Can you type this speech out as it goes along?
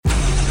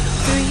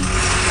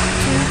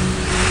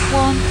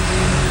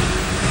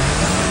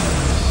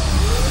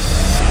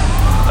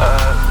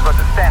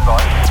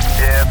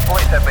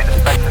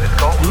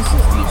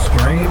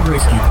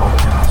Rescue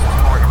Podcast.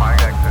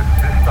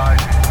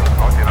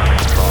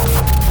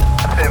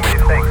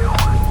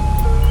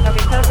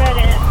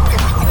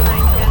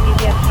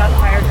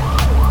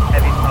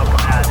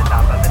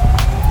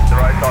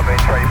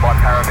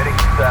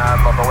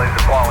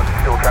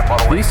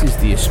 This is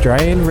the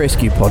Australian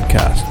Rescue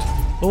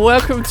Podcast.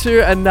 Welcome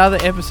to another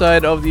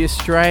episode of the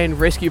Australian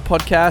Rescue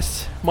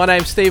Podcast. My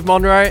name's Steve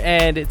Monroe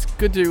and it's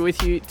good to be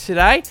with you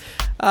today.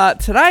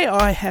 Today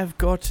I have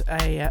got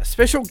a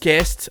special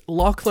guest,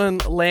 Lachlan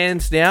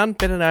Lansdowne,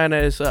 better known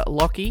as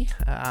Lockie.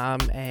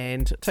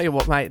 And tell you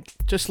what, mate,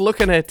 just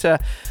looking at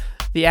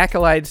the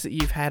accolades that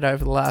you've had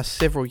over the last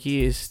several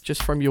years,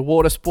 just from your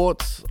water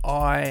sports,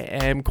 I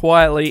am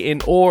quietly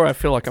in awe. I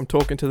feel like I'm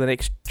talking to the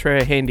next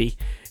Trevor Hendy,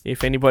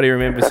 if anybody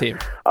remembers him.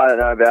 I don't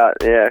know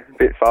about, a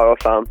bit far off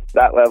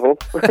that level.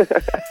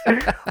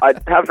 I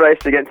have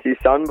raced against his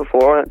son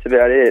before, and that's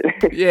about it.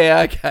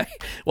 Yeah, okay.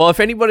 Well, if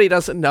anybody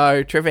doesn't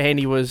know, Trevor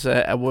Hendy was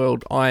a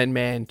world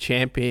Ironman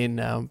champion,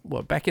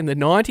 back in the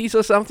 90s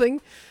or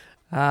something?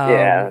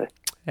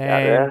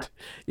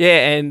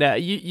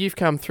 You've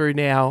come through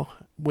now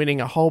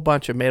winning a whole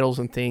bunch of medals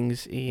and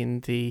things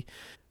in the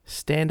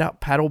stand-up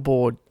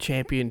paddleboard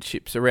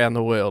championships around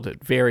the world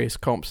at various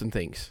comps and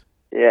things.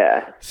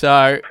 Yeah.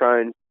 So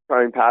prone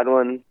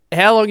paddling.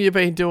 How long have you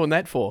been doing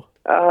that for?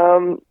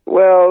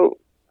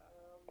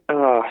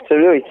 To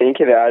really think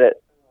about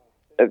it,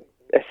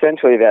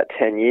 essentially about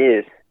 10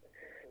 years.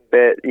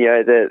 But,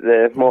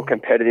 the more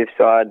competitive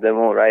side, the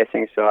more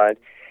racing side,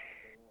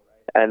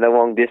 and the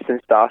long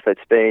distance stuff,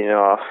 it's been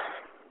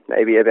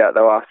maybe about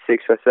the last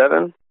 6 or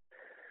 7.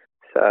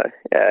 So,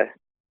 yeah,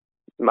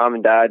 Mum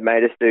and Dad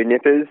made us do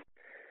nippers,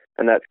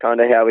 and that's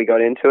kind of how we got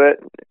into it.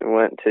 We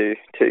weren't too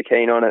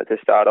keen on it to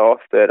start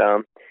off, but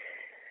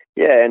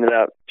ended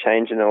up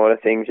changing a lot of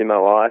things in my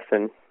life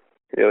and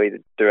really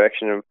the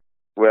direction of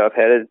where I've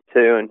headed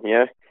to, and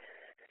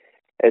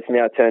it's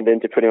now turned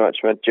into pretty much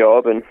my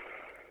job, and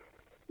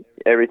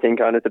everything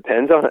kind of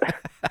depends on it.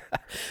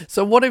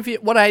 So what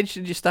age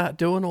did you start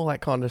doing all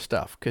that kind of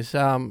stuff? Because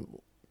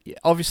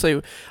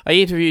obviously I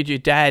interviewed your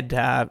dad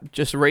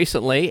just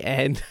recently,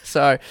 and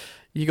so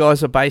you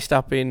guys are based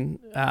up in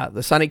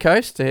the sunny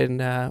coast, and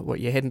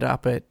you're heading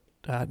up at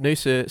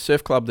Noosa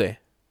Surf Club there?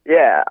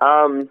 Yeah,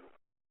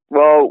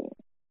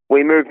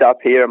 we moved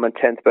up here on my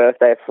 10th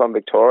birthday from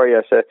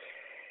Victoria, so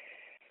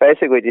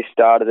basically just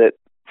started it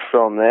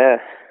from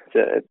there. So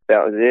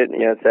that was it.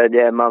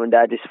 Mum and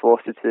Dad just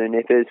forced us to the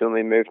nippers when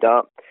we moved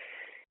up,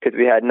 because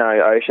we had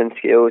no ocean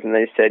skills, and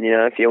they said,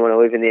 if you want to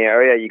live in the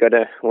area, you got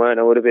to learn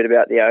a little bit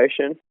about the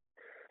ocean.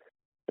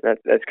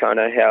 That's kind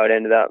of how it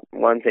ended up.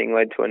 One thing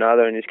led to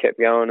another and just kept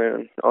going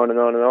and on and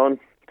on and on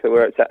to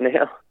where it's at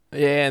now.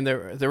 Yeah, and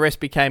the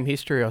rest became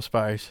history, I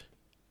suppose.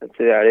 That's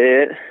about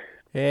it.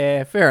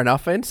 Yeah, fair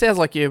enough. And it sounds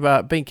like you've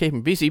been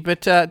keeping busy,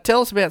 but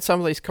tell us about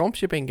some of these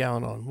comps you've been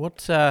going on.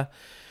 What's the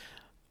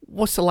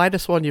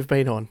latest one you've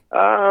been on?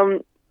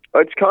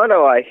 It's kind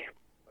of like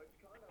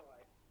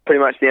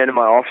pretty much the end of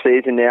my off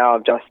season now.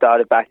 I've just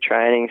started back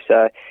training,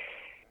 so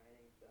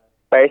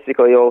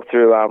basically all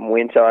through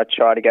winter I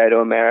try to go to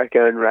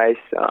America and race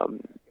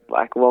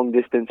long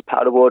distance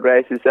paddleboard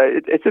races. So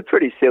it's a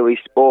pretty silly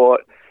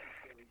sport.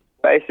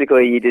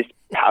 Basically you just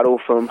paddle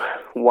from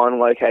one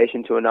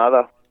location to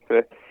another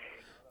for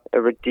a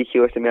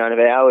ridiculous amount of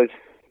hours.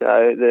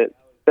 So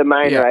the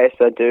main race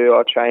I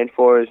train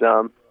for is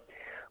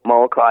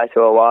Molokai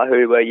to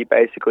Oahu, where you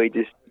basically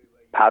just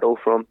paddle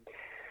from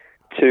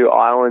two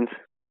islands,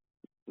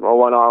 or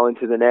one island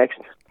to the next,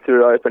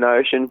 through open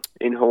ocean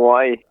in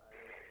Hawaii.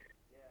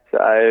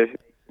 So,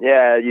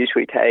 it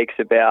usually takes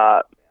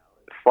about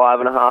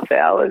 5.5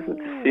 hours.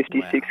 It's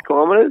 56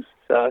 kilometres.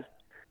 So,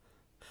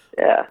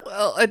 yeah.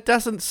 Well, it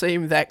doesn't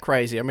seem that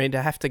crazy. I mean,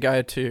 to have to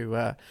go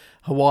to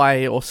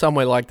Hawaii or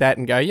somewhere like that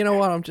and go, you know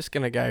what, I'm just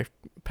going to go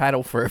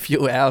paddle for a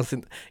few hours,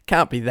 and it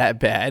can't be that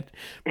bad.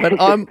 But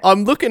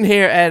I'm looking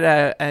here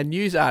at a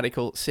news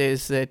article that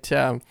says that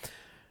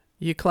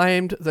you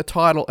claimed the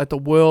title at the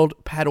World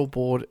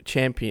Paddleboard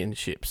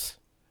Championships.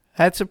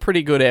 That's a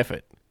pretty good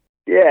effort.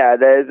 Yeah,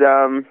 there's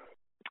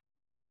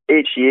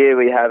each year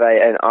we have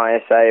an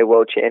ISA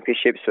World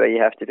Championships where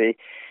you have to be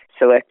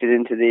selected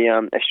into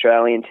the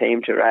Australian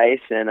team to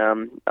race, and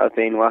I've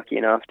been lucky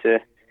enough to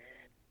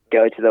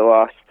go to the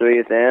last 3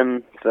 of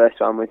them. First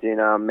one was in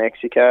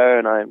Mexico,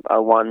 and I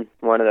won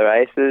one of the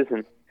races,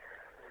 and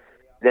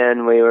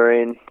then we were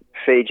in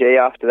Fiji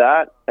after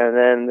that, and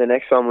then the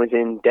next one was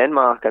in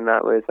Denmark, and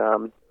that was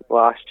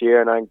last year,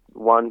 and I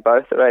won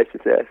both the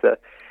races there. So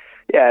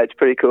yeah, it's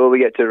pretty cool. We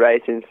get to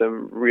race in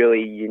some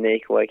really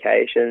unique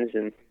locations,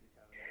 and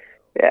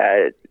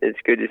it's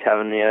good just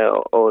having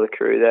all the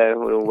crew there,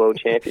 little world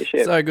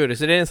championship. So good.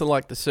 Is it anything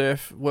like the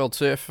World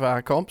Surf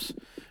comps,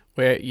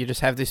 where you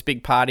just have this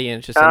big party and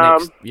it's just the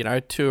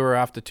next, tour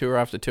after tour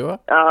after tour?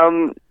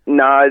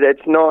 No,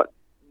 that's not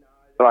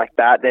like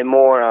that. They're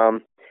more,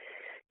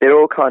 they're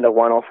all kind of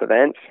one-off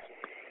events.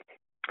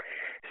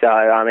 So,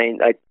 I mean,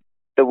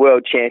 the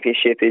World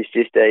Championship is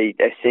just a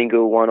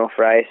single one-off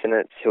race, and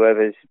it's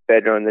whoever's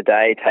better on the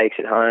day takes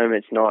it home.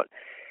 It's not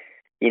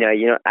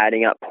you're not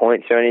adding up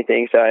points or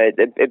anything. So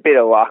a bit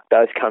of luck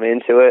does come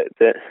into it.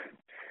 But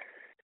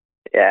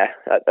yeah,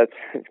 that's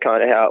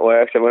kind of how it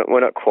works. And we're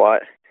not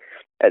quite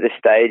at the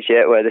stage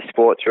yet where the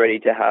sport's ready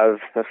to have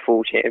a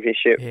full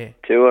championship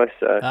to us.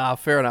 So.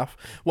 Fair enough.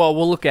 Well,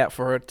 we'll look out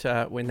for it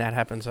when that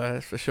happens,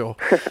 that's for sure.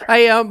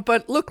 Hey,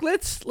 but look,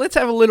 let's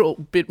have a little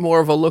bit more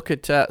of a look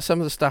at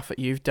some of the stuff that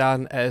you've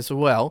done as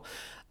well.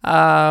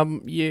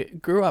 You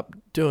grew up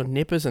doing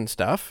nippers and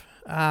stuff,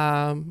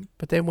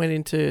 but then went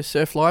into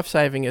surf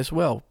lifesaving as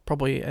well.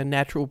 Probably a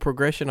natural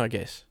progression, I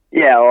guess.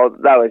 Yeah, well,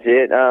 that was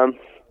it.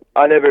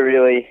 I never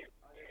really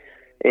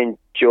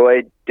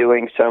enjoyed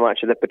doing so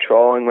much of the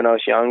patrolling when I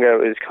was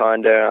younger. It was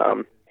kind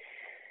of,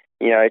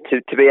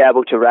 to be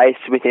able to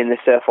race within the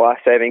surf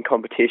lifesaving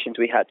competitions,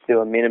 we had to do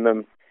a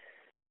minimum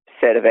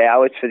set of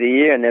hours for the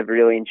year. I never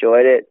really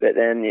enjoyed it. But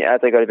then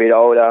as I got a bit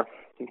older,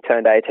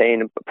 turned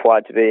 18 and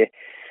applied to be a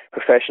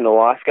professional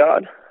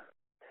lifeguard.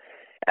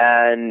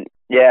 And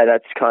yeah,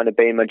 that's kind of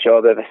been my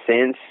job ever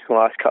since, the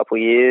last couple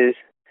of years.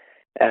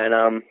 And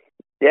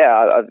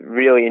I've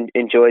really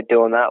enjoyed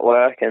doing that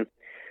work and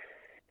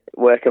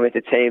working with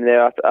the team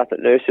there up at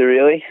Noosa.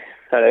 Really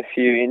had a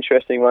few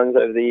interesting ones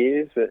over the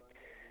years, but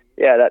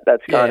yeah,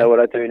 that's kind of what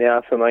I do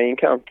now for my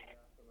income.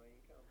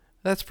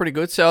 That's pretty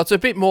good. So it's a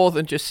bit more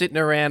than just sitting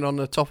around on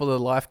the top of the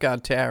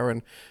lifeguard tower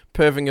and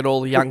perving at all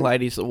the young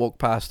ladies that walk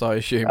past, I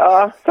assume.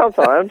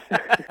 Sometimes.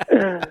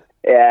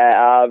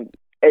 Yeah,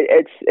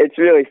 it's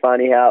really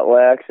funny how it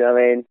works. I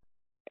mean,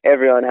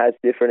 everyone has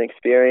different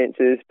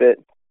experiences, but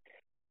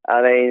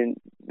I mean,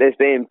 there's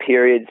been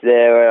periods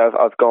there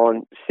where I've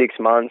gone 6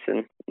 months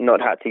and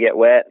not had to get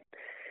wet.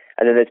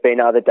 And then there's been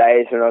other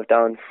days when I've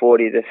done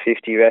 40 to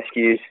 50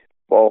 rescues.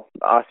 Well,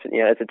 us,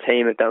 as a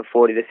team have done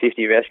 40 to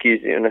 50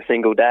 rescues in a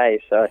single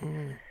day. So,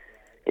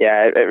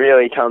 yeah, it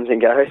really comes and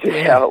goes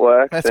with how it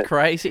works. That's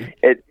crazy.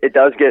 It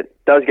does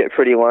get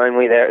pretty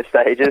lonely there at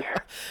stages.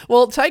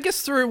 Well, take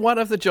us through one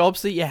of the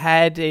jobs that you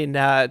had in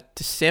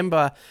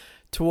December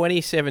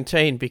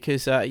 2017,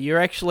 because you're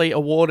actually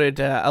awarded,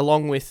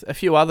 along with a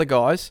few other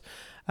guys,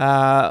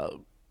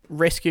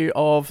 Rescue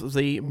of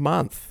the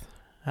Month.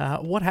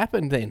 What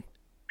happened then?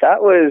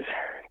 That was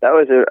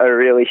a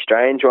really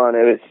strange one.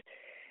 It was,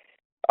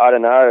 I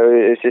don't know,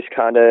 it was just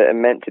kind of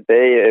meant to be.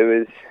 It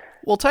was.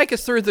 Well, take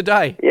us through the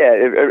day. Yeah,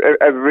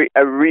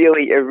 a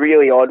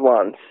really odd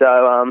one.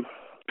 So,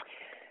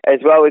 as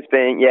well as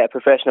being a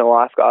professional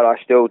lifeguard,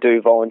 I still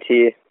do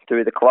volunteer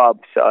through the club.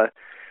 So,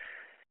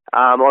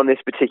 on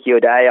this particular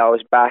day, I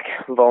was back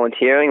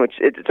volunteering, which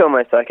it's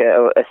almost like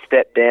a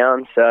step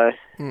down. So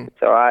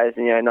it's all right. It's,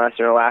 nice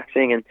and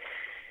relaxing. And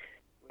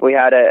we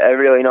had a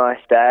really nice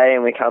day,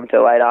 and we come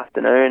to late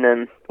afternoon,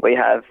 and we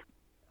have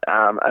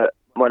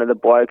one of the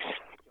blokes,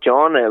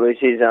 John. It was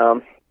his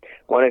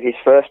one of his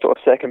first or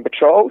second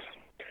patrols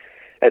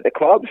at the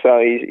club, so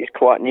he's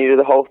quite new to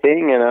the whole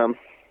thing. And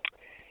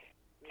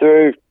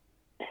through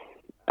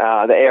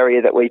the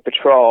area that we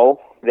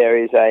patrol,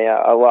 there is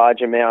a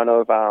large amount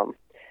of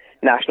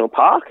national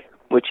park,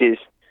 which is,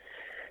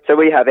 so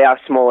we have our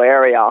small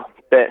area,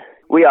 but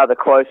we are the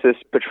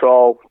closest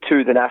patrol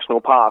to the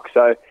national park.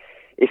 So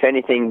if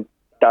anything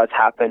does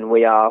happen,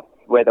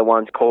 we're the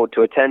ones called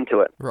to attend to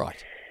it.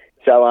 Right.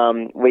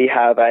 So we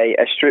have a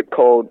strip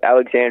called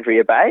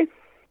Alexandria Bay,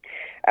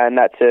 and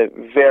that's a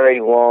very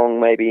long,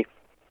 maybe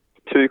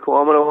 2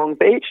 kilometre long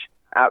beach.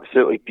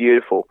 Absolutely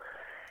beautiful,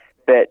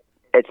 but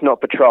it's not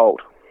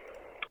patrolled.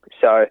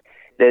 So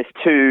there's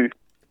 2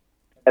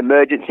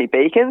 emergency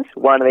beacons,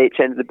 one at each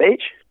end of the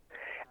beach,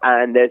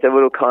 and there's a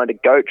little kind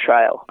of goat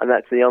trail, and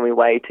that's the only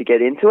way to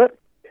get into it.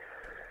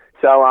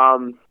 So,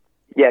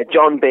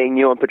 John being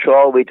new on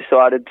patrol, we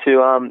decided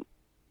to,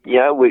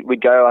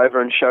 we'd go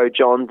over and show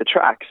John the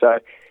track. So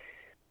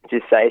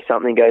just say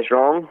something goes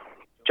wrong,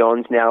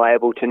 John's now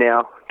able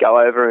to go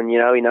over and,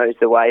 he knows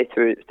the way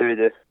through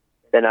the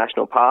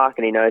national park,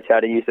 and he knows how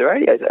to use the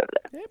radios over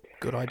there. Yep,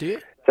 good idea.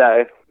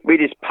 So we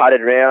just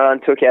putted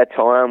around, took our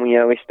time.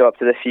 We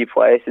stopped at a few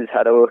places,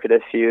 had a look at a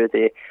few of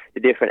the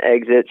different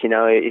exits.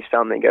 If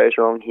something goes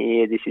wrong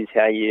here, this is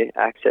how you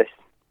access,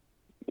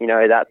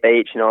 that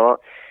beach and all that.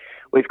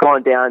 We've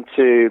gone down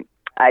to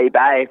A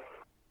Bay,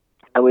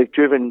 and we've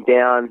driven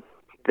down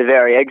the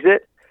very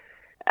exit,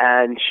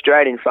 and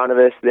straight in front of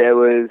us there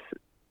was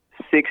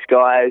 6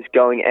 guys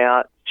going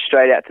out,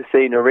 straight out to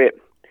sea in a rip.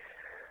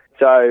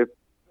 So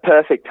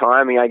perfect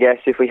timing, I guess.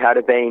 If we had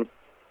been,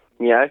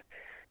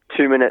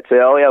 2 minutes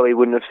earlier, we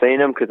wouldn't have seen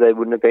them because they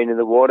wouldn't have been in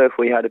the water. If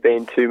we had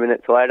been 2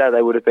 minutes later,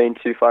 they would have been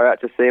too far out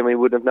to sea and we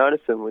wouldn't have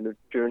noticed them. We'd have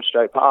driven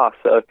straight past.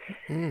 So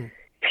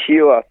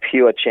pure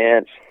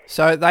chance.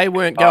 So they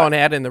weren't going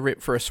out in the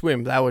rip for a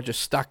swim. They were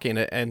just stuck in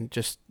it and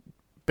just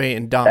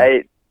being done.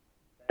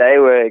 They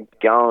were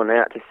going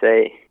out to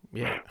sea.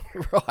 Yeah,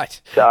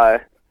 right. So,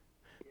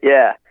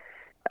 yeah.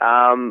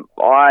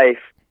 I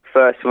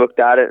first looked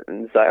at it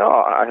and say,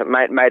 I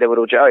made a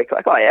little joke,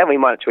 like,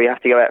 we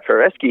have to go out for a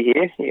rescue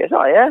here. He goes,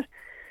 yeah.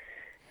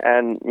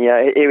 And,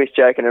 he was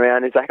joking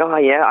around. He's like,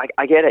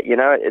 I get it,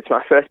 it's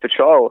my first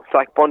patrol. It's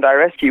like Bondi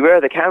Rescue, where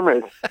are the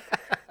cameras?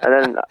 And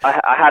then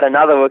I had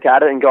another look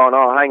at it and gone,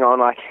 oh, hang on,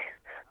 like,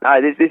 no,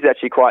 this is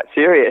actually quite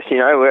serious.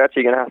 We're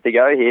actually going to have to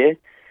go here.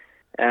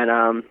 And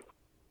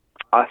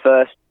I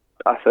first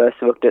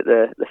looked at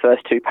the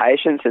first two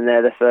patients, and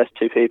they're the first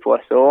two people I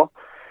saw.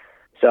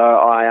 So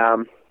I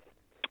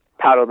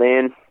paddled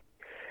in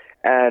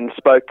and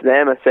spoke to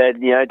them. I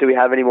said, do we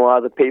have any more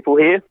other people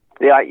here?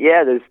 They're like,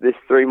 yeah, there's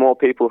three more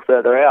people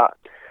further out.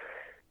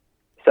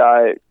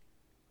 So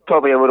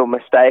probably a little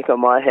mistake on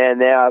my hand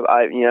there.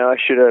 I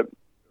should have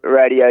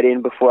radioed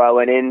in before I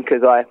went in,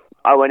 because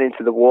I went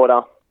into the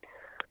water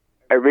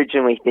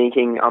originally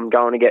thinking I'm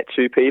going to get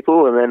two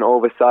people, and then all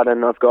of a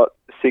sudden I've got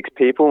six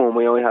people and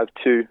we only have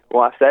two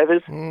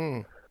lifesavers.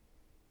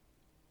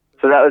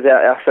 So that was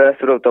our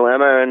first little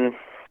dilemma, and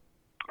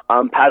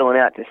I'm paddling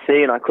out to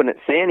sea and I couldn't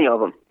see any of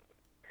them.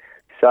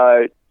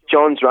 So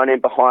John's run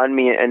in behind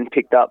me and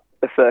picked up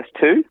the first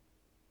two.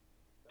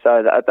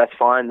 So that's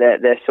fine.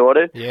 They're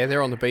sorted. Yeah,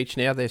 they're on the beach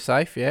now. They're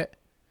safe, yeah.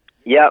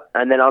 Yep,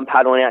 and then I'm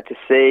paddling out to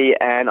sea,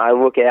 and I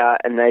look out,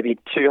 and maybe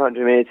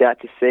 200 metres out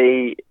to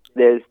sea,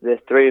 there's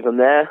three of them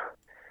there,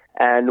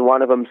 and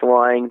one of them's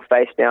lying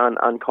face down,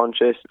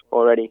 unconscious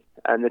already,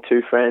 and the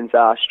two friends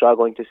are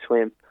struggling to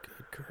swim.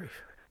 Good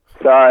grief.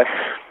 So,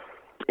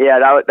 yeah,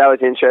 that was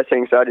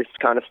interesting. So I just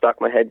kind of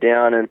stuck my head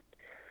down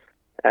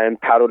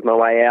and paddled my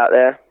way out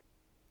there,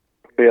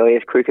 really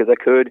as quick as I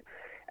could.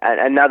 And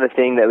another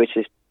thing that was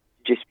just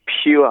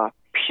pure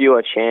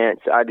chance.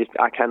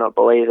 I cannot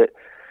believe it.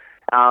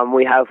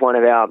 We have one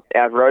of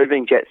our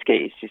roving jet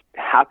skis just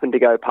happened to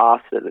go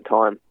past it at the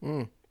time.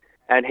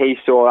 And he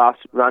saw us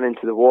run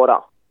into the water,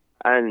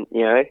 and,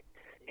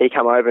 he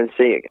come over and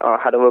see it. I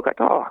had a look like,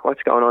 oh,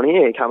 what's going on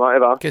here? He come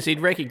over. Because he'd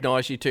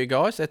recognise you two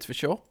guys, that's for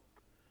sure.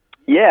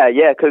 Yeah,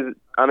 because,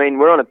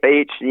 we're on a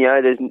beach,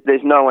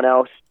 there's no one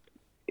else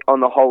on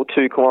the whole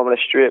 2 kilometre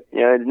strip,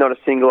 there's not a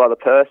single other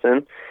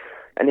person.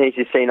 And he's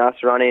just seen us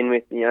run in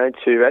with,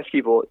 2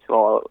 rescue boards,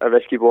 or a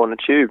rescue board and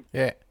a tube.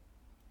 Yeah.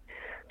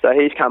 So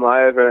he's come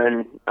over,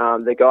 and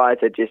the guys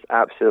are just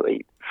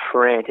absolutely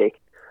frantic.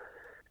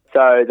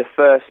 So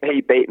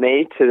he beat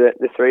me to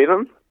the three of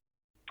them.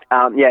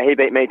 He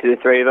beat me to the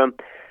three of them.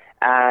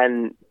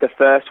 And the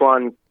first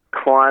one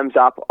climbs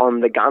up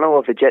on the gunnel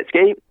of the jet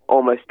ski,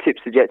 almost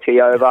tips the jet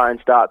ski over and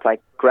starts,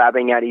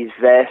 grabbing at his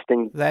vest.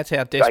 And that's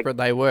how desperate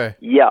they were.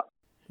 Yeah.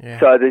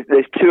 So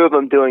there's 2 of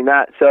them doing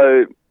that.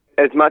 So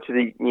as much as,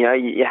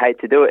 you hate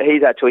to do it,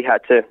 he's actually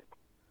had to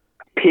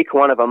pick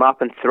one of them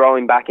up and throw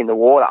him back in the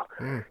water,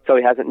 so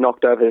he hasn't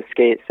knocked over the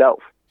ski itself.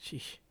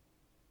 Sheesh.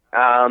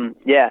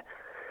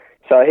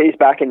 So he's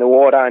back in the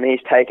water and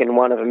he's taken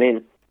one of them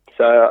in.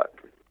 So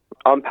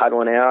I'm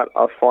paddling out.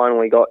 I've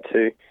finally got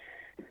to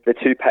the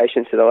 2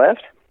 patients to the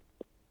left,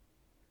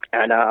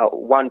 and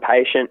one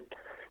patient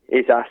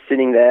is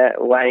sitting there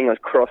laying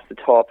across the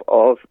top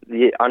of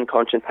the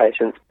unconscious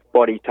patient's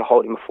body to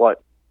hold him afloat.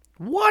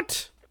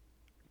 What?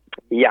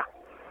 Yeah.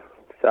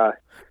 So.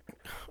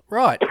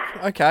 Right.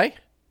 Okay.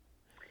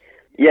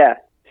 Yeah.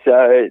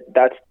 So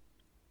that's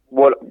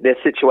what the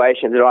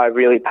situation that I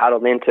really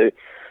paddled into.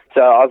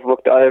 So I've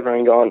looked over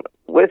and gone,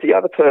 where's the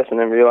other person?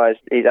 And realised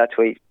he's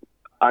actually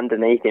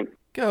underneath him.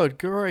 Good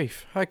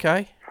grief.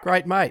 Okay.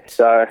 Great, mate.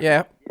 So,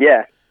 yeah.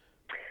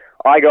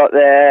 I got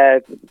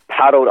there,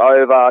 paddled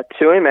over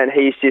to him, and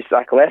he's just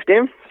left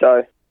him.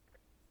 So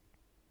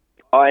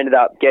I ended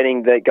up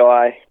getting the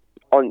guy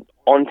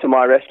onto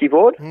my rescue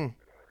board.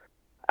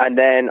 And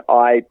then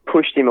I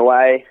pushed him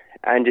away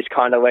and just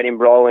kind of let him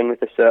roll in with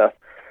the surf.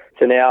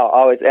 So now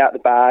I was out the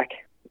back,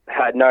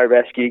 had no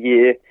rescue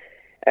gear,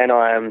 and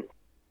I am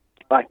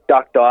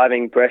duck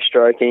diving,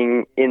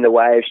 breaststroking in the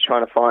waves,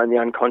 trying to find the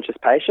unconscious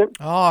patient.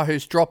 Oh,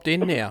 who's dropped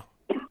in now?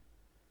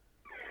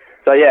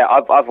 So yeah,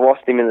 I've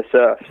lost him in the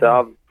surf.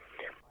 So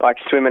I'm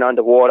swimming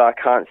underwater. I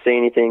can't see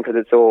anything because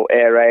it's all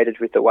aerated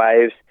with the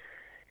waves,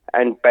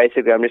 and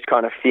basically I'm just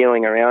kind of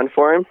feeling around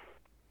for him.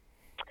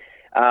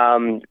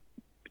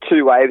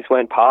 2 waves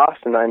went past,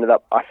 and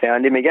I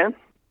found him again.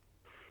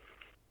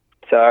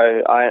 So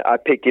I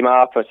picked him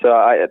up. So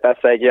at that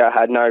stage, I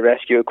had no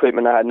rescue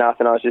equipment. I had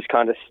nothing. I was just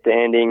kind of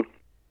standing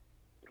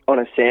on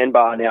a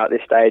sandbar now at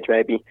this stage,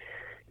 maybe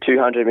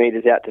 200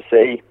 metres out to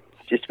sea,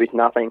 just with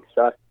nothing.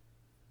 So,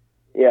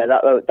 yeah,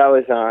 that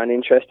was an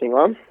interesting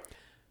one.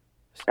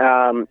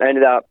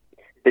 Ended up,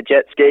 the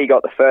jet ski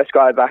got the first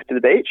guy back to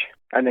the beach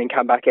and then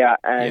come back out.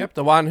 And yep,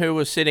 the one who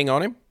was sitting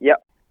on him?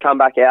 Yep, come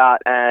back out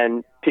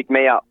and pick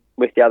me up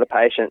with the other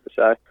patient.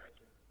 So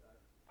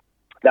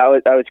that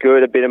was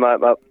good. A bit of my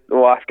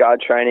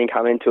lifeguard training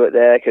come into it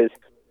there, because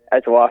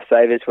as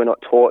lifesavers we're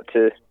not taught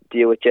to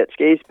deal with jet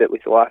skis, but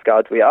with the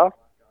lifeguards we are.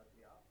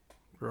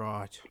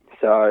 Right.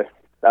 So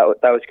that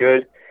was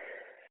good.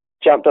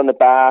 Jumped on the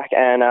back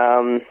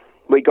and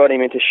we got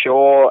him into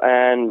shore,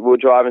 and we were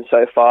driving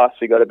so fast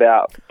we got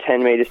about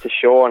 10 metres to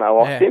shore and I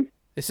lost him.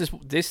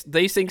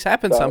 These things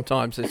happen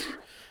sometimes.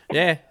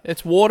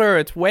 It's water,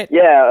 it's wet.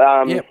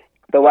 Yeah.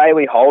 The way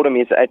we hold them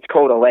is it's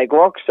called a leg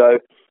lock. So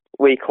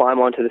we climb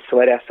onto the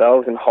sled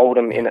ourselves and hold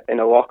them in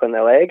a lock on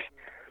their legs.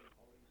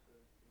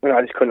 And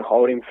I just couldn't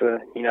hold him for,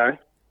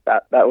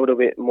 that little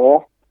bit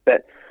more.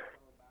 But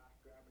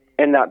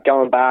ended up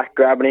going back,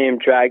 grabbing him,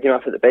 dragged him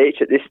up at the beach.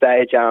 At this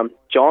stage,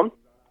 John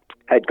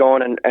had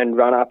gone and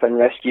run up and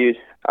radioed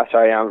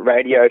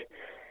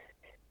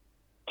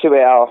to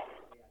our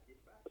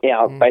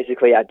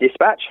basically our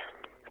dispatch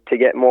to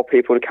get more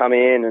people to come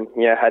in, and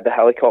had the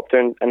helicopter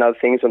and other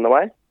things on the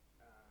way.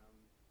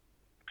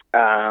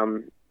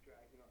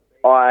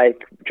 I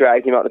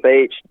dragged him up the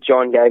beach.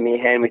 John gave me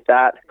a hand with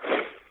that.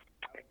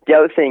 The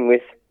other thing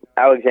with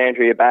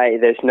Alexandria Bay,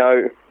 there's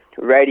no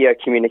radio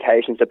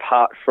communications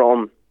apart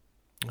from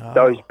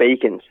those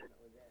beacons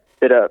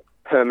that are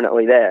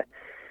permanently there.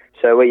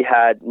 So we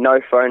had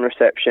no phone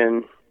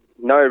reception,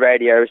 no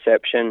radio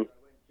reception.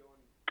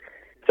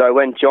 So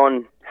when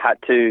John had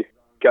to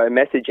go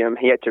message him,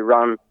 he had to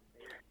run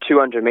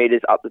 200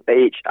 metres up the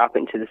beach, up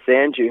into the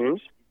sand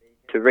dunes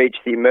to reach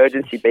the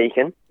emergency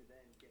beacon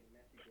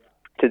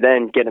to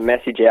then get a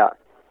message out.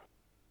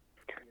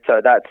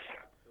 So that's,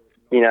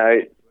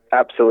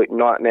 absolute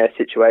nightmare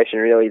situation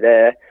really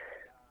there.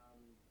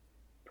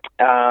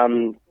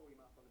 I've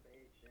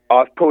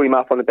pulled him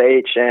up on the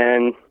beach,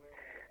 and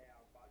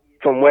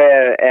from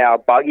where our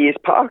buggy is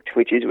parked,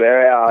 which is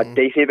where our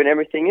defib and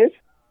everything is,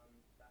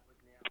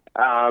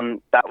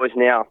 that was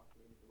now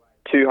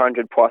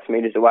 200 plus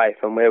metres away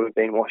from where we've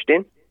been washed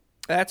in.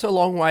 That's a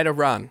long way to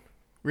run,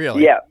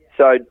 really. Yeah,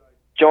 so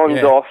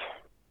John's off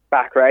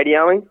back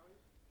radioing.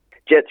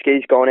 Jet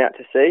ski's gone out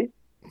to sea.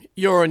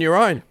 You're on your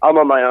own. I'm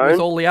on my own. There's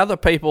all the other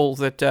people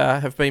that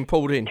have been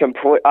pulled in.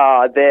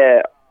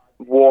 They're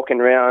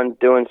walking around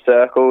doing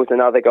circles, and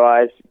other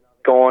guys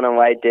gone and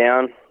laid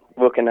down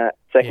looking at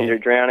secondary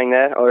drowning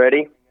there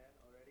already.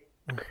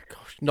 Oh,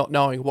 gosh, not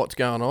knowing what's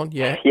going on,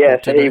 Yeah,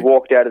 so he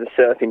walked out of the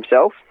surf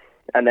himself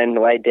and then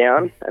laid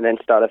down and then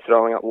started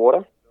throwing up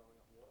water.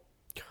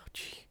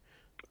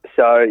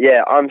 So,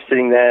 I'm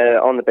sitting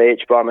there on the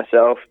beach by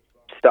myself,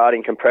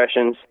 starting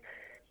compressions,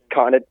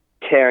 kind of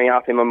tearing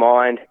up in my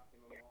mind.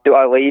 Do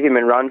I leave him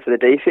and run for the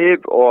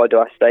defib, or do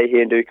I stay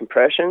here and do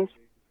compressions?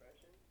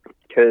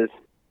 Because,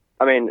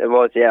 it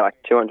was, like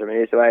 200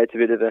 metres away. It's a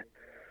bit of a...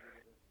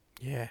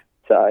 Yeah.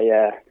 So,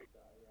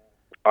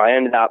 I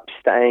ended up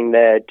staying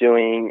there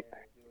doing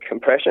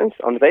compressions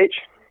on the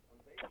beach.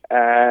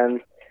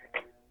 And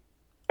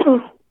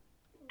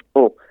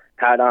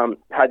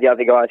had the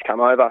other guys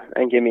come over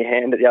and give me a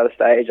hand at the other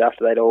stage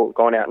after they'd all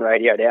gone out and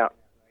radioed out.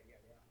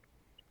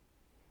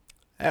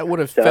 It would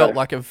have felt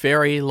like a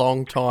very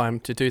long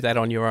time to do that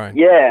on your own.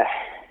 Yeah,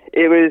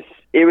 it was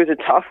a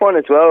tough one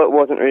as well. It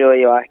wasn't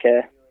really like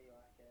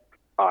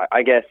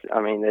I guess,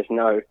 there's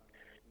no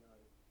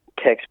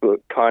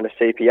textbook kind of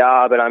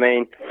CPR, but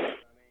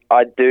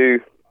I'd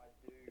do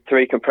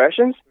 3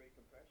 compressions,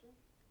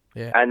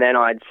 and then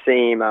I'd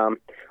see him.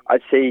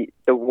 I'd see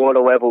the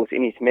water levels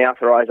in his mouth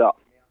rise up.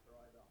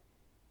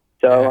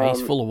 So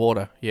he's full of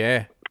water.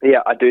 Yeah.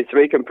 Yeah, I'd do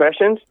 3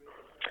 compressions,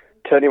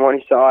 turn him on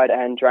his side,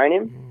 and drain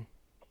him.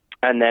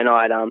 And then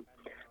I'd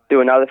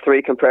do another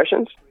 3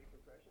 compressions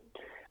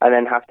and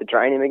then have to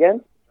drain him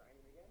again.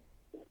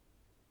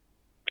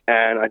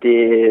 And I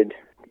did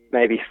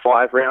maybe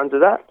 5 rounds of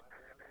that,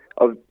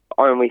 of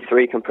only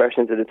 3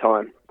 compressions at a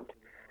time.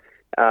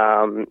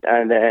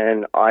 And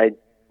then I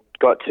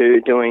got to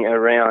doing a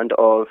round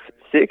of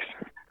 6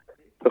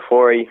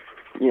 before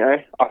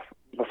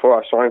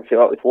before I saw him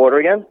fill up with water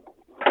again.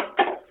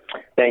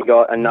 Then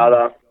got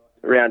another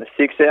round of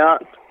 6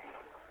 out,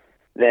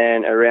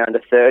 then a round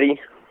of 30.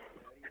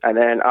 And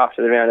then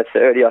after the round of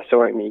 30, I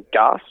saw him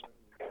gasped.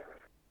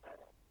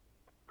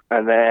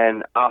 And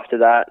then after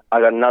that,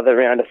 I got another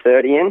round of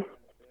 30 in,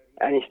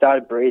 and he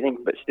started breathing,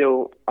 but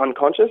still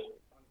unconscious.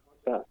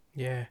 So,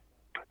 yeah,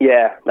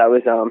 that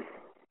was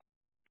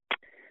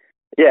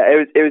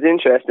it was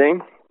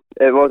interesting.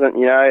 It wasn't,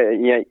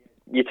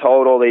 you're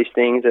told all these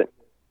things that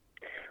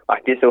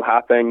like this will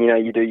happen.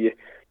 You do your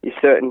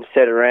certain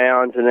set of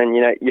rounds, and then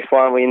you're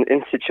finally in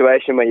a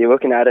situation where you're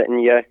looking at it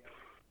and you go,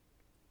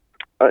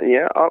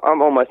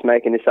 I'm almost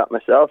making this up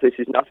myself. This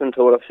is nothing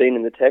to what I've seen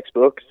in the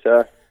textbook.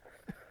 So,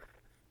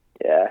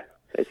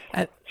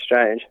 it's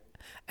strange.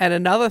 And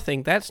another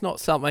thing, that's not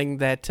something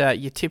that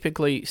you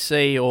typically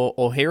see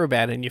or hear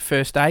about in your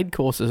first aid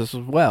courses as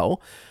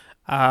well,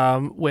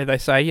 where they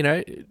say,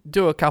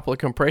 do a couple of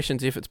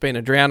compressions if it's been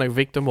a drowning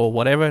victim or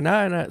whatever.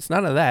 No, it's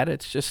none of that.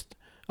 It's just,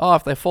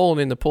 if they've fallen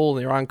in the pool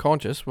and they're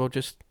unconscious, we'll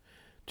just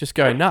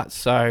go nuts.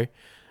 So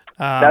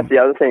that's the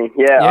other thing.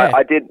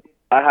 I did.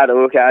 I had a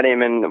look at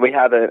him, and we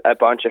have a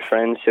bunch of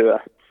friends who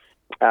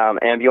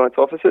are ambulance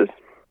officers,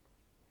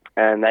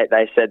 and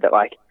they said that,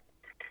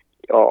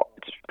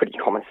 it's pretty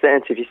common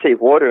sense. If you see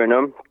water in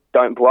them,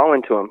 don't blow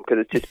into them because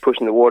it's just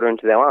pushing the water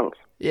into their lungs.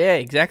 Yeah,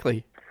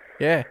 exactly.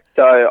 Yeah.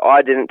 So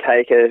I didn't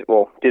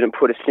didn't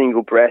put a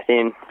single breath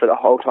in for the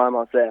whole time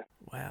I was there.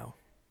 Wow.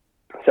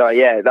 So,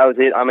 that was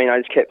it. I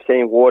just kept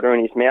seeing water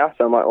in his mouth,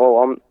 so I'm like,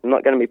 I'm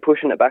not going to be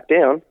pushing it back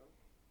down.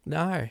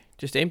 No,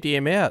 just empty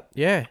him out.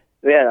 Yeah.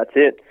 Yeah, that's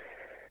it.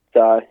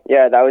 So,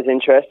 that was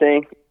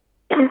interesting.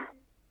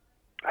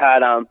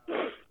 Had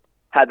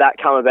that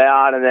come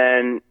about, and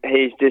then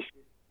he's just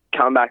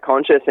come back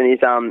conscious, and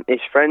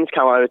his friends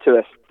come over to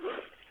us,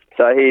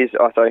 So he's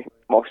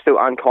still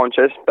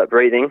unconscious but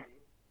breathing.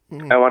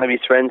 And one of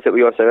his friends that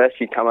we also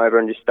rescued come over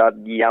and just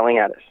started yelling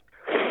at us.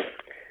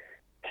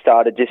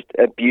 Started just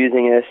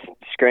abusing us,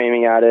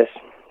 screaming at us,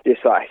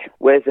 just like,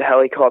 where's the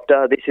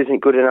helicopter? This isn't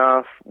good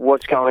enough.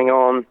 What's going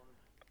on?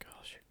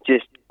 Gosh.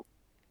 Just,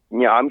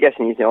 I'm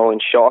guessing he's all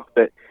in shock,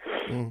 but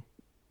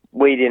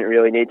we didn't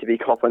really need to be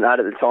copping that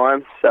at the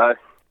time. So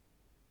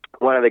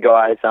one of the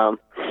guys, kind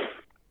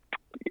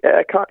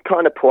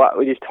of polite,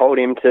 we just told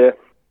him to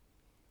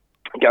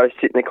go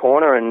sit in the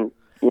corner and,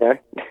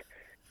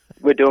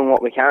 we're doing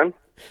what we can.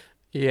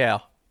 Yeah.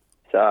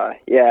 So,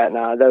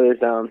 that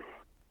was,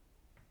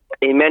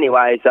 in many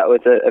ways, that was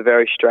a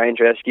very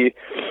strange rescue.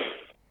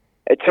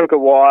 It took a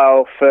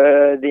while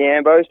for the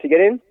ambos to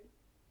get in.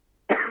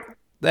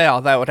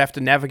 They would have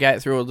to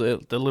navigate through all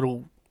the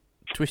little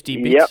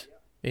twisty bits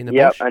in the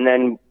bush. And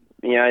then,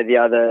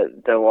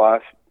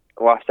 the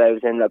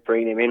lifesavers ended up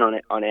bringing him in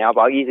on our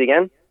buggies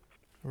again.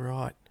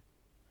 Right.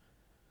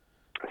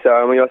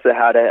 So, and we also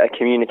had a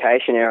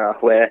communication error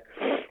where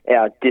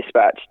our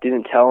dispatch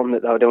didn't tell them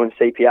that they were doing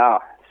CPR.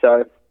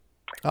 So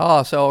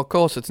of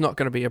course it's not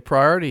going to be a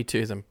priority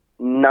to them.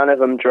 None of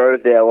them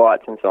drove their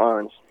lights and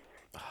sirens.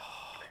 Oh,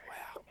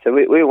 wow. So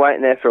we were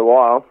waiting there for a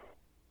while.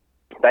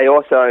 They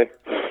also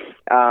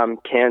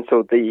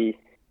cancelled the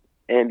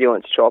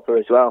ambulance chopper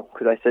as well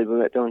because they said we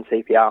weren't doing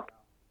CPR.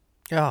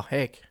 Oh,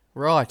 heck.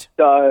 Right.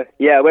 So,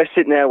 we're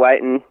sitting there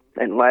waiting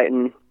and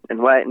waiting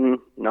and waiting.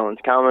 No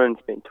one's coming.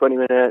 It's been 20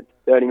 minutes,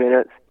 30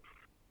 minutes.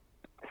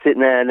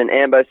 Sitting there, and then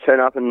ambos turn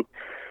up, and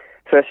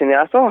first thing they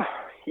ask,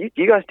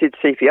 you guys did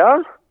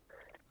CPR?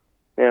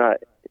 They're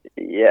like,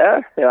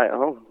 yeah. They're like,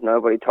 oh,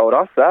 nobody told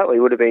us that. We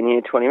would have been here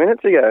 20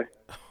 minutes ago.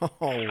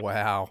 Oh,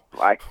 wow.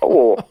 Like,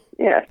 oh,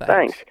 yeah,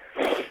 thanks.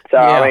 So,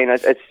 I mean,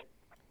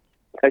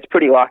 it's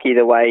pretty lucky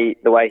the way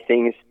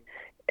things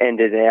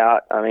ended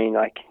out. I mean,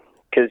 like,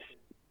 because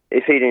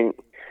if he didn't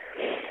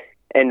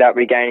end up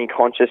regaining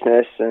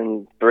consciousness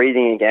and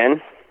breathing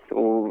again,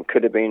 it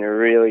could have been a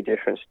really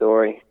different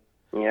story.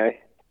 30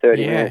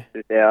 minutes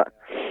is out.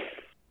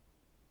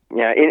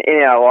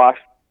 In our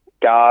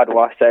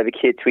lifesaver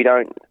kits, we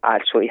don't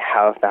actually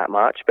have that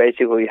much.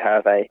 Basically, we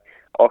have a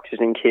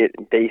oxygen kit,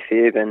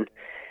 defib, and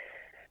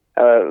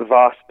a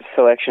vast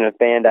selection of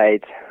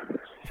Band-Aids.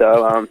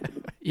 So,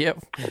 yep.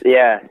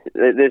 Yeah,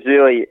 there's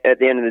really, at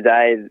the end of the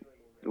day,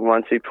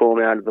 once we pull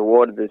them out of the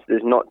water,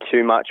 there's not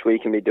too much we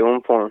can be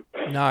doing for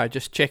them. No,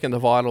 just checking the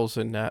vitals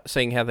and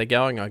seeing how they're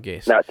going, I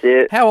guess. That's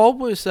it. How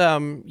old was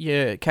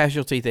your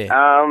casualty there?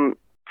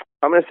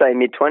 I'm going to say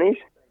mid-20s.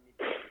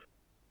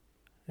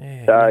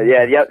 Yeah, So,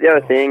 the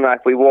other thing,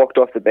 like, we walked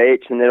off the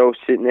beach and they're all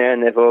sitting there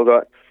and they've all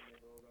got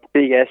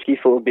big esky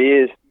full of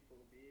beers.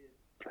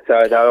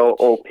 So they're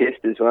all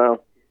pissed as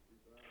well.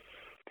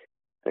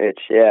 Which,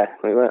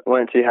 we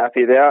weren't too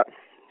happy about.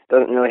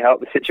 Doesn't really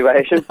help the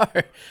situation. No,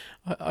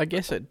 I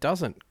guess it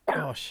doesn't.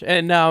 Gosh.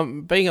 And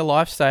being a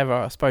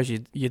lifesaver, I suppose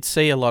you'd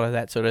see a lot of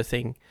that sort of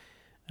thing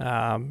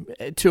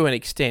to an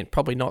extent.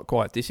 Probably not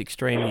quite this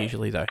extreme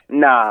usually, though.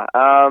 Nah.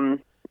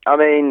 I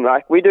mean,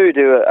 like, we do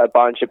a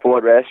bunch of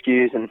board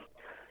rescues and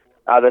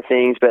other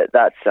things, but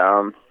that's,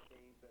 I've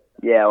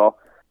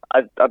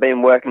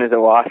been working as a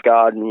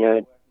lifeguard,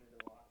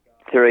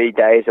 3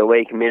 days a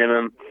week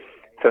minimum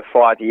for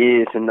 5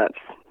 years, and that's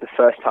the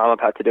first time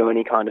I've had to do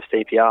any kind of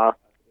CPR.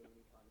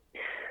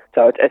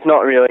 So it's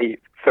not really,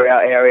 for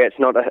our area, it's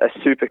not a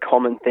super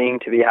common thing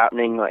to be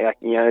happening. Like,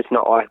 it's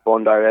not like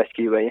Bondi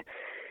Rescue where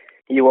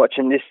you're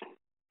watching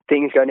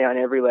things go down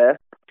everywhere.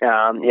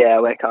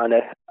 We're kind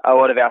of, a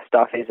lot of our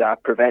stuff is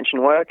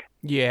prevention work.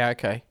 Yeah,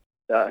 okay.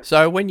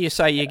 So when you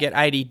say you get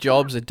 80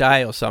 jobs a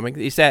day or something,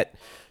 is that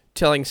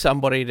telling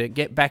somebody to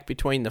get back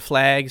between the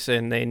flags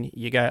and then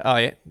you go, oh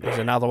yeah, there's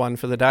another one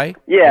for the day?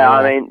 Yeah,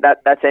 I mean,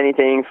 that's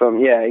anything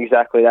from,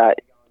 exactly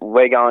that.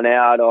 We're going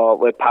out or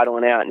we're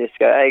paddling out and just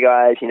go, hey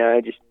guys,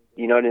 just,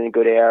 you're not in a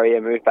good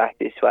area, move back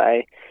this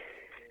way.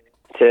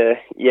 To,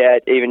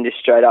 even just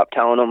straight up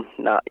telling them,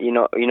 no, you're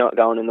not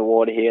going in the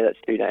water here, that's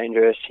too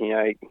dangerous,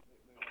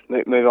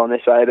 move on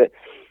this way. But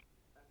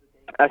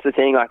that's the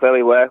thing, like where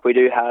we work, we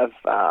do have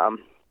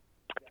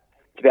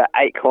it's about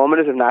 8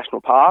 kilometres of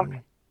national park,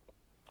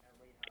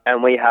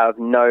 and we have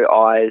no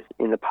eyes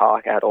in the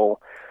park at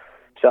all.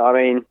 So, I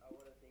mean,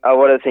 a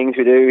lot of the things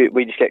we do,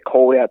 we just get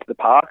called out to the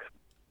park.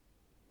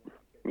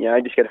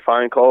 Just get a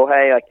phone call,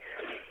 hey, like,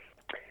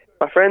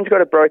 my friend's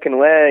got a broken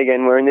leg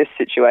and we're in this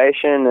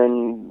situation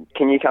and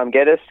can you come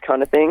get us,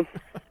 kind of thing.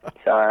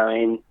 So, I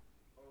mean,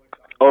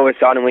 all of a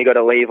sudden we got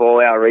to leave all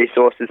our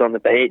resources on the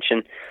beach,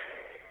 and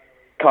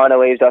kind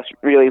of leaves us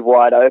really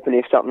wide open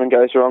if something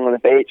goes wrong on the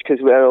beach,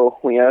 because we're all,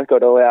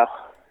 got all our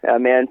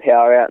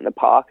manpower out in the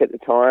park at the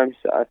time.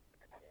 So,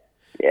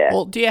 yeah.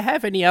 Well, do you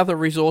have any other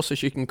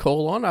resources you can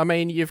call on? I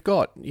mean, you've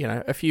got,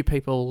 a few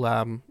people,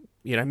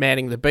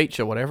 manning the beach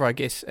or whatever, I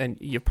guess, and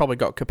you've probably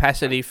got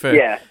capacity for,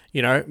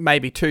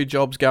 maybe 2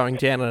 jobs going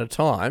down at a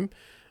time.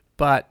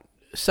 But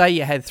say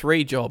you had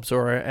 3 jobs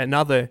or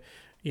another,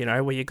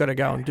 where you've got to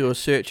go and do a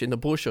search in the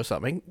bush or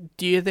something,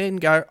 do you then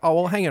go, oh,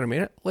 well, hang on a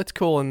minute, let's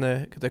call in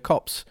the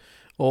cops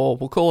or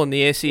we'll call them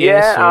the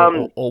SES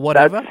or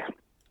whatever?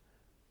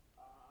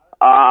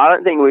 I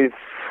don't think we've,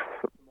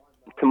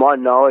 to my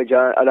knowledge,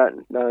 I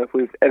don't know if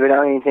we've ever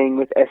done anything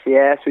with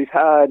SES.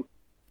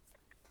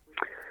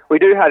 We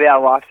do have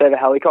our lifesaver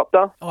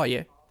helicopter. Oh,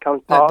 yeah.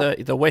 Comes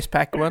past. The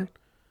Westpac one?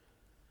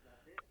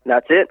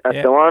 That's it.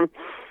 That's the one.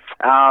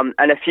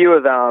 And a few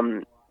of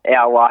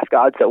our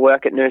lifeguards that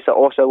work at Noosa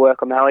also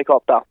work on the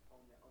helicopter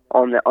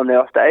on the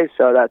off days,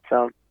 so that's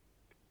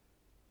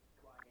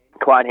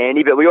quite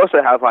handy. But we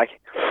also have like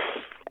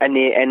a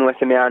near endless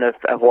amount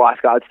of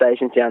lifeguard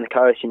stations down the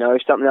coast. You know,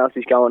 if something else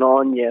is going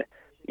on, you're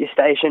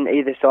stationed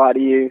either side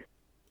of you.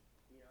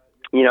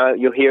 You know,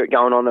 you'll hear it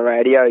going on the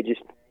radio.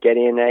 Just get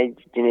in there. Do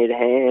you need a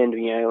hand?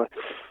 You know,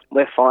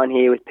 we're fine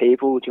here with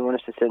people. Do you want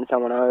us to send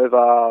someone over?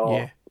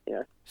 Or,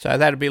 yeah. So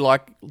that'd be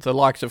like the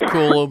likes of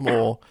Coolum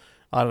or,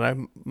 I don't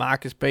know,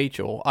 Marcus Beach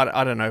or,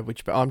 I don't know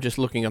which, but I'm just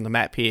looking on the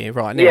map here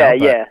right now.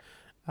 Yeah.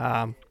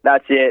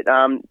 That's it.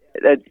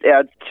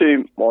 The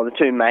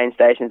two main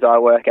stations I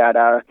work at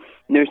are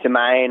Noosa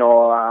Main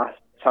or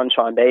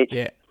Sunshine Beach.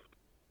 Yeah.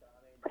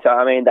 So,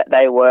 I mean,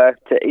 they work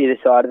to either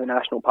side of the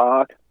national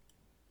park,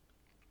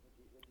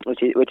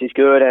 which is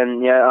good.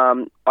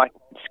 And, like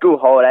school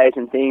holidays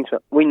and things,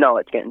 we know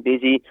it's getting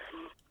busy.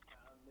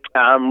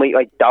 We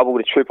like double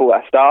to triple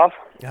our staff.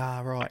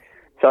 Ah, right.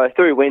 So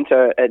through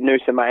winter at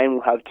Noosa Main,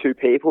 we'll have 2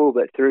 people,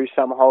 but through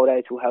summer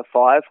holidays, we'll have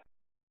 5.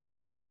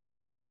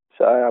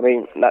 So, I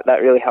mean,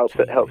 that really helps.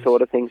 It helps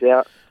order things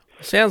out.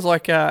 Sounds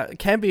like it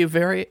can be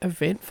very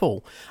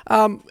eventful.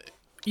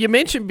 You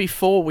mentioned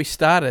before we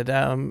started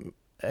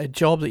a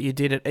job that you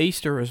did at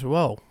Easter as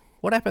well.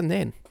 What happened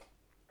then?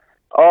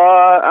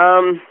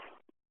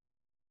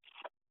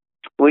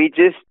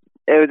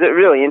 It was a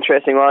really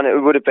interesting one. It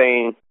would have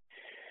been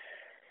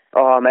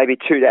maybe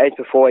 2 days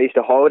before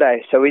Easter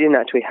holiday, so we didn't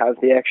actually have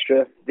the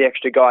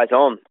extra guys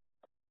on.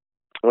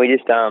 We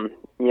just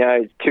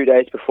 2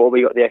 days before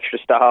we got the extra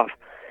staff,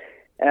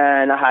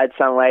 and I had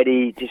some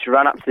lady just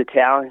run up to the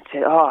tower and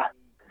said,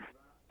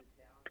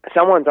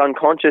 someone's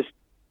unconscious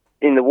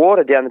in the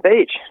water down the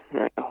beach.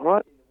 I'm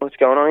like, what's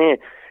going on here?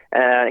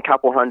 And a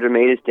couple 100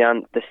 metres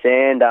down the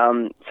sand,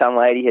 some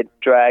lady had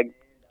dragged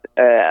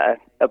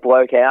a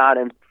bloke out,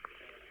 and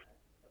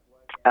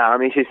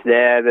he's just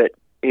there, but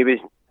he was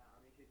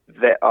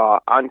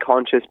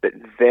unconscious but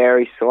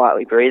very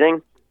slightly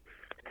breathing.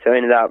 So I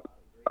ended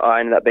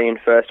up being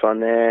first one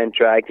there and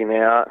dragged him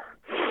out.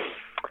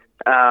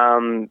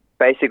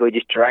 Basically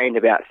just drained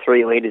about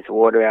 3 litres of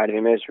water out of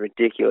him. It was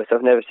ridiculous.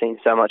 I've never seen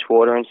so much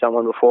water in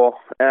someone before.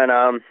 And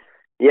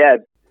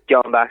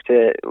going back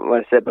to what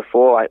I said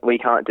before, like, we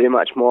can't do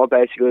much more.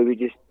 Basically, we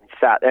just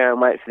sat there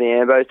and wait for the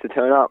ambos to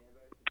turn up.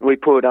 We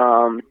put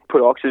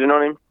oxygen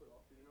on him,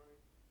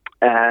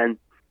 and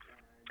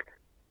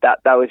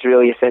that was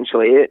really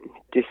essentially it.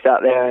 Just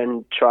sat there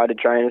and tried to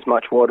drain as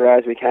much water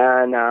as we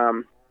can.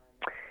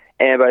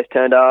 Ambos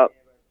turned up,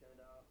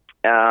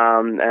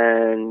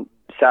 and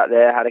sat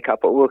there, had a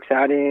couple of looks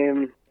at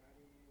him,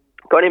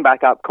 got him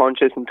back up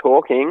conscious and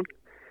talking,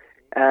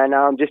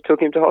 and just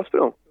took him to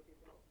hospital.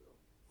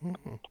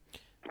 Mm-hmm.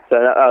 So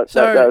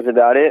that was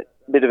about it.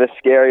 Bit of a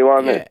scary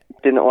one that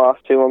didn't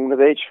last too long on the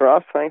beach for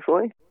us,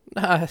 thankfully.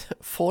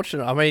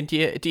 Fortunate. I mean, do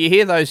you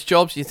hear those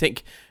jobs? You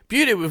think,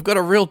 beauty, we've got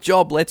a real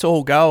job. Let's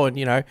all go,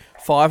 and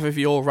 5 of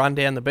you all run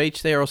down the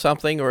beach there or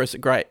something. Or is it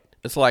great?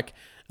 It's like,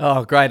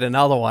 oh, great,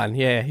 another one.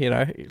 Yeah,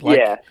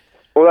 yeah.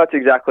 Well, that's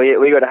exactly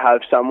it. We got to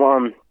have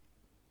someone.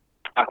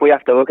 Like, we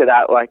have to look at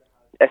that. Like,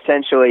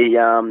 essentially,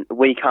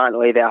 we can't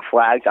leave our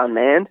flags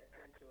unmanned.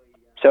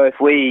 So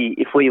if we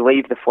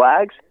leave the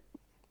flags,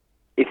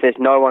 if there's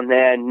no one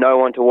there, no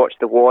one to watch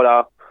the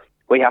water,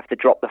 we have to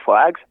drop the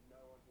flags.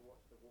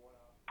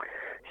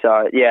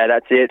 So yeah,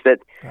 that's it. But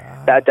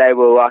that day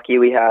we were lucky.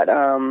 We had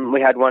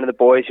one of the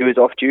boys who was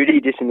off duty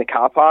just in the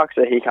car park,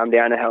 so he came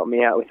down to help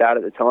me out with that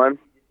at the time.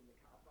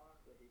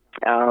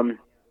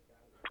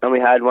 And we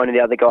had one of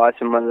the other guys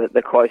from one of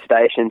the close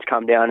stations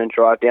come down and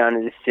drive down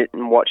and just sit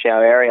and watch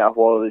our area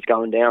while it was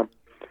going down.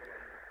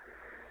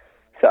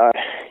 So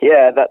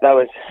yeah, that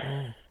was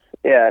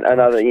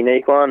another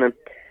unique one. And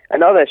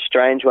another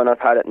strange one I've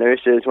had at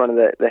Noosa is one of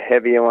the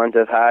heavier ones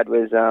I've had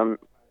was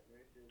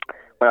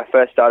when I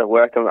first started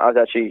working. I was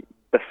actually,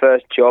 the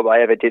first job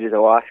I ever did as a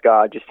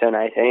lifeguard, just turned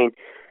 18,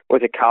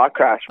 was a car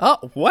crash.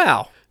 Oh,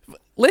 wow.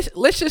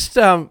 Let's just,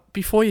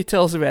 before you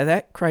tell us about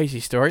that crazy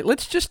story,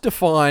 let's just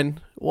define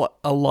what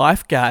a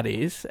lifeguard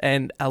is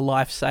and a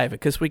lifesaver,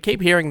 because we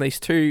keep hearing these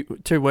two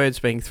words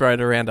being thrown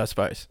around, I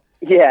suppose.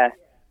 Yeah,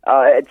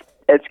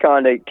 it's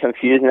kind of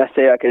confusing. I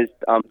see it because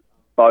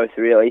both,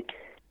 really.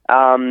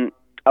 A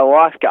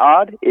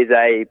lifeguard is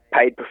a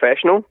paid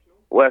professional,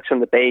 works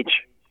on the beach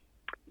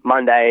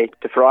Monday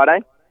to Friday.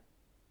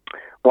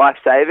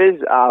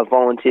 Lifesavers are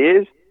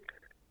volunteers,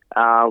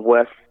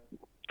 work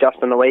just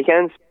on the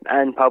weekends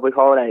and public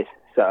holidays.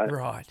 So,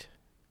 right.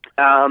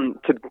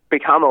 To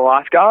become a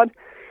lifeguard,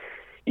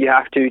 you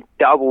have to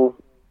double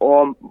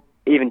or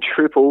even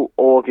triple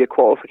all of your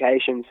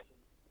qualifications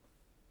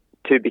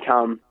to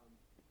become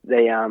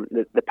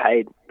the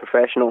paid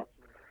professional.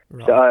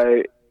 Right.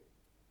 So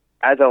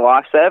as a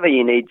lifesaver,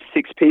 you need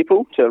 6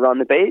 people to run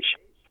the beach.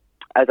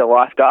 As a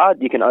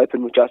lifeguard, you can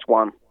open with just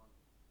 1.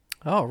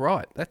 Oh,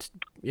 right. That's,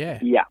 yeah.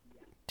 Yeah.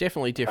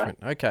 Definitely different.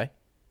 Okay.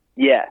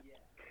 Yeah.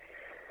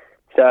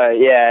 So,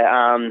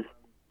 yeah,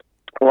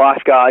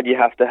 lifeguard, you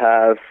have to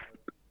have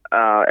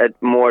a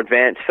more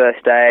advanced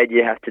first aid.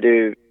 You have to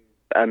do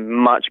a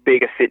much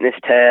bigger fitness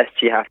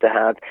test. You have to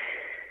have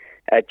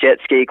a jet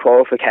ski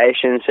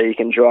qualification so you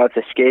can drive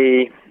the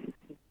ski.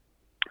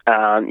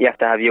 You have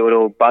to have your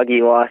little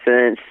buggy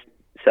license.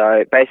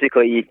 So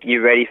basically,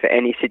 you're ready for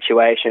any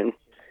situation,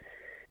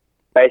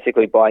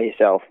 basically by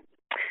yourself.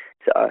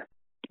 So,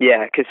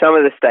 yeah, because some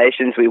of the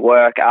stations we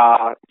work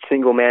are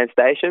single-man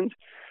stations,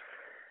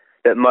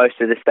 but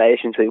most of the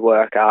stations we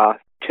work are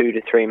 2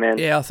 to 3 men.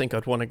 Yeah, I think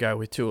I'd want to go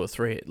with 2 or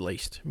 3 at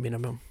least,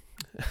 minimum.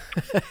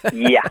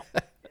 Yeah,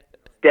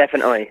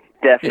 definitely.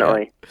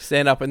 Yeah.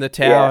 Stand up in the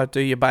tower, do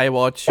your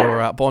Baywatch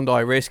or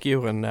Bondi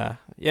Rescue, and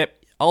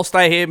yep, I'll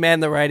stay here, man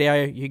the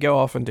radio. You go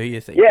off and do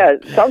your thing. Yeah,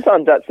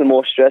 sometimes that's the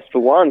more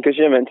stressful one because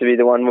you're meant to be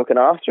the one looking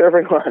after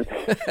everyone.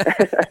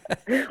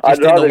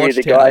 I'd rather be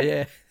the guy.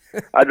 Yeah.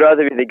 I'd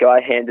rather be the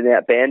guy handing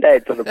out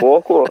Band-Aids on the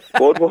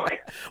boardwalk.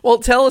 Well,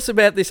 tell us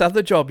about this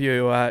other job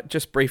you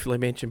just briefly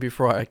mentioned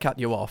before I cut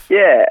you off.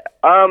 Yeah,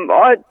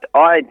 I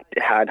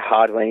had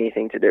hardly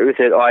anything to do with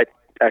it. I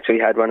actually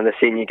had one of the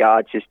senior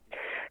guards just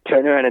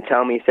turn around and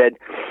tell me, he said,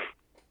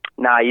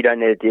 "Nah, you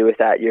don't need to deal with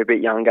that. You're a bit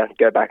younger.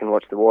 Go back and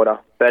watch the water."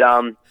 But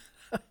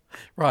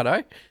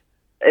righto.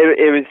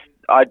 It was.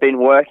 I'd been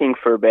working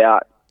for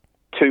about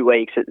 2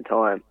 weeks at the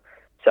time,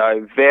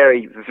 so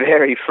very,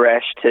 very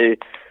fresh to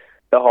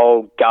the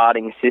whole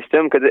guarding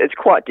system because it's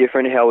quite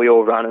different how we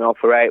all run and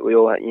operate. We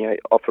all,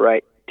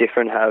 operate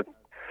different, have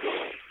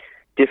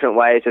different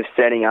ways of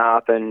setting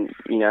up, and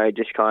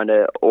just kind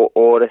of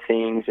order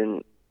things,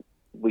 and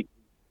we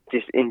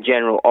just in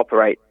general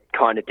operate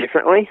kind of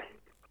differently.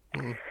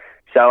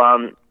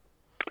 So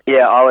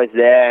yeah, I was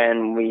there,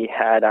 and we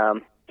had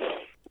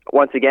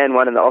once again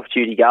one of the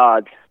off-duty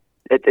guards.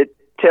 It's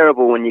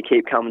terrible when you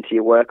keep coming to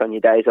your work on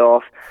your days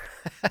off.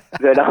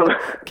 But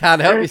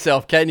can't help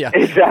yourself, can you?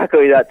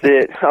 Exactly, that's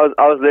it.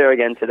 I was there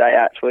again today,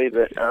 actually.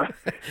 But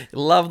you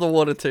love the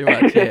water too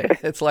much. Yeah,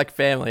 it's like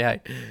family,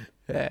 hey.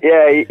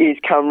 Yeah, he's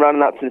come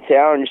running up to the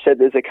tower and said,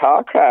 "There's a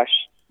car crash.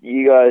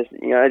 You guys,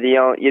 you're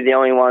the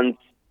only ones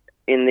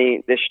in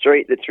the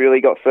street that's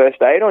really got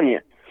first aid on you."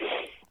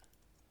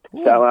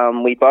 Ooh.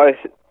 So we both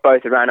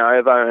ran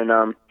over,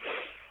 and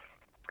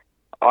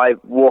I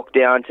walked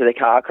down to the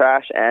car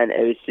crash, and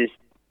it was just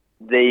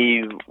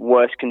the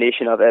worst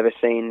condition I've ever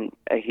seen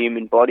a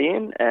human body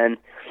in. And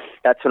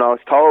that's when I was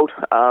told,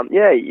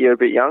 yeah, you're a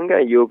bit younger,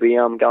 you'll be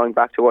going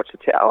back to watch the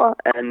tower,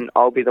 and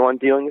I'll be the one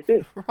dealing with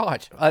this.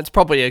 Right. That's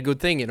probably a good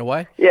thing in a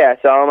way. Yeah,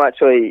 so I'm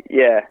actually,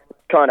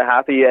 kind of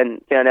happy,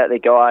 and found out the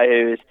guy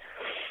who was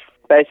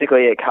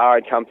basically a car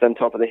had come on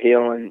top of the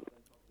hill and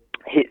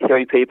hit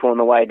 3 people on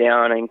the way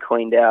down and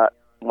cleaned out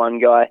one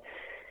guy.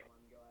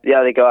 The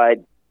other guy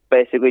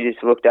basically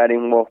just looked at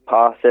him, walked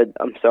past, said,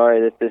 "I'm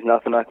sorry, there's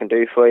nothing I can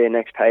do for you,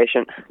 next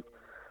patient."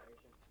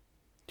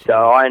 So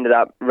I ended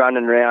up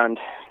running around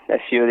a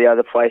few of the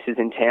other places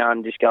in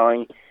town just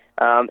going,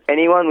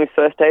 anyone with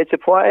first aid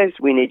supplies,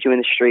 we need you in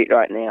the street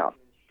right now.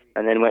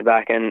 And then went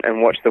back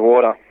and watched the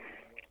water.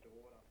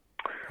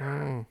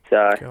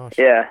 So, gosh.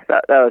 Yeah,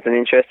 that was an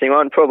interesting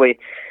one. Probably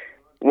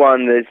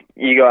one that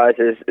you guys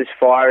as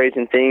fireys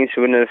and things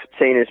wouldn't have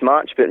seen as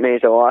much, but me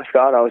as a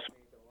lifeguard, I was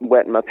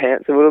wetting my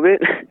pants a little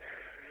bit.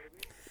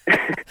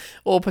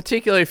 Well,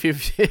 particularly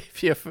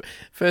if your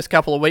first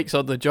couple of weeks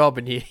on the job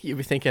and you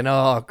be thinking,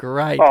 "Oh,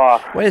 great,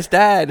 where's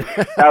Dad?"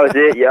 That was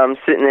it. Yeah, I'm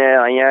sitting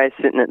there,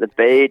 sitting at the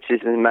beach.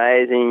 This is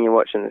amazing. You're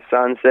watching the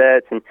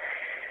sunsets, and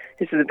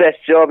this is the best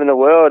job in the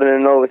world. And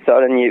then all of a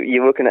sudden,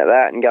 you're looking at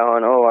that and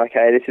going, "Oh,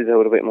 okay, this is a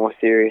little bit more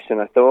serious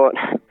than I thought."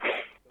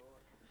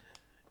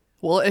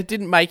 Well, it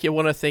didn't make you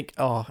want to think,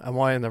 "Oh, am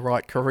I in the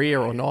right career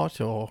or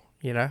not?" Or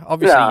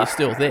obviously you're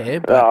still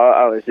there. But... No,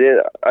 I was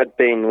it. I'd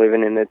been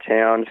living in the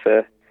town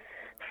for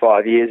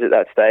 5 years at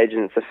that stage,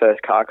 and it's the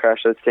first car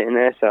crash I'd seen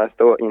there, so I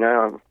thought,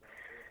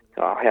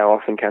 how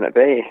often can it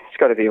be? It's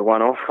got to be a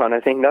one-off kind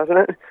of thing, doesn't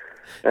it?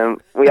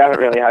 We haven't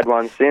really had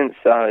one since,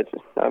 so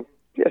I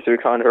guess we're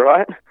kind of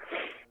right.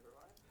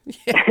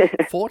 Yeah,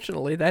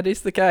 fortunately, that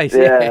is the case.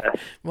 Yeah.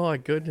 My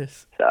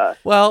goodness.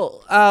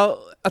 Well,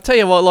 I'll tell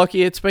you what,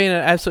 Lockie, it's been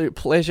an absolute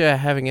pleasure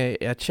having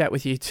a chat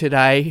with you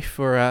today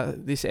for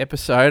this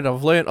episode.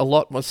 I've learnt a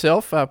lot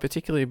myself,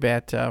 particularly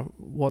about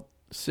what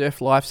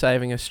Surf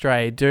Lifesaving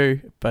Australia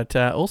do, but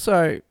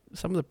also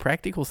some of the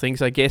practical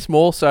things, I guess,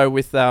 more so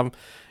with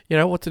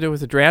what to do with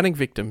the drowning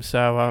victims.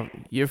 So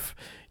you've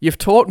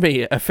taught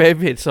me a fair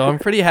bit, so I'm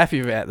pretty happy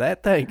about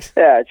that. Thanks.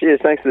 Yeah, cheers.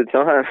 Thanks for the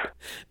time.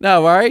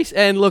 No worries.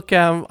 And look,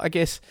 I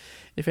guess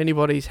if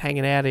anybody's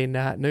hanging out in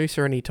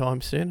Noosa anytime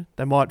soon,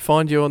 they might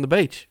find you on the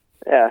beach.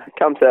 Yeah,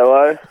 come say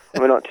hello.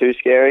 We're not too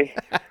scary.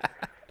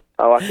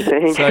 I like to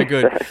think. So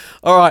good.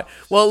 All right.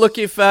 Well, look,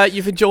 if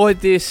you've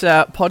enjoyed this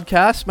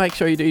podcast, make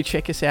sure you do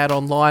check us out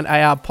online,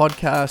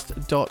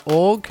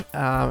 arpodcast.org,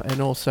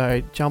 and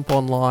also jump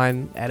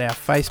online at our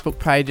Facebook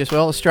page as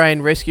well,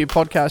 Australian Rescue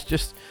Podcast.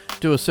 Just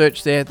do a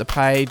search there at the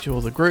page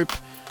or the group.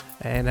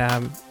 And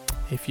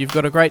if you've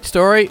got a great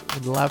story,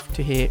 we'd love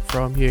to hear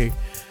from you.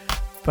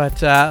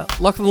 But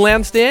Lachlan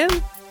Lounsdown,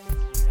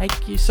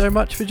 thank you so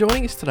much for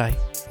joining us today.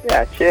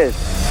 Yeah, cheers.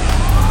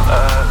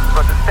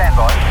 Roger, stand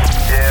by.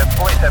 Yeah,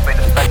 police have been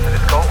dispatched to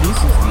this call. This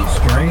is the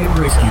Australian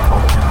Rescue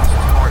Podcast.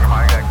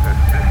 Remote access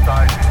to this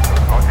stage.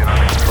 I'll get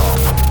under control.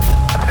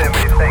 That's it, what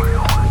do you think?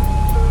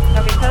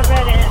 Copy, so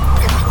red in. 9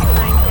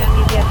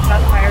 EDF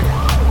shots fired.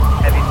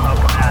 Heavy smoke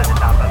coming out of the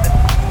top of it.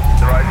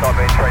 The roadside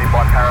being treated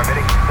by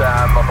paramedics.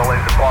 I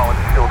believe the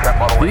violence is still trapped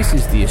by the wind. This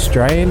is the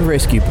Australian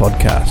Rescue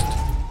Podcast.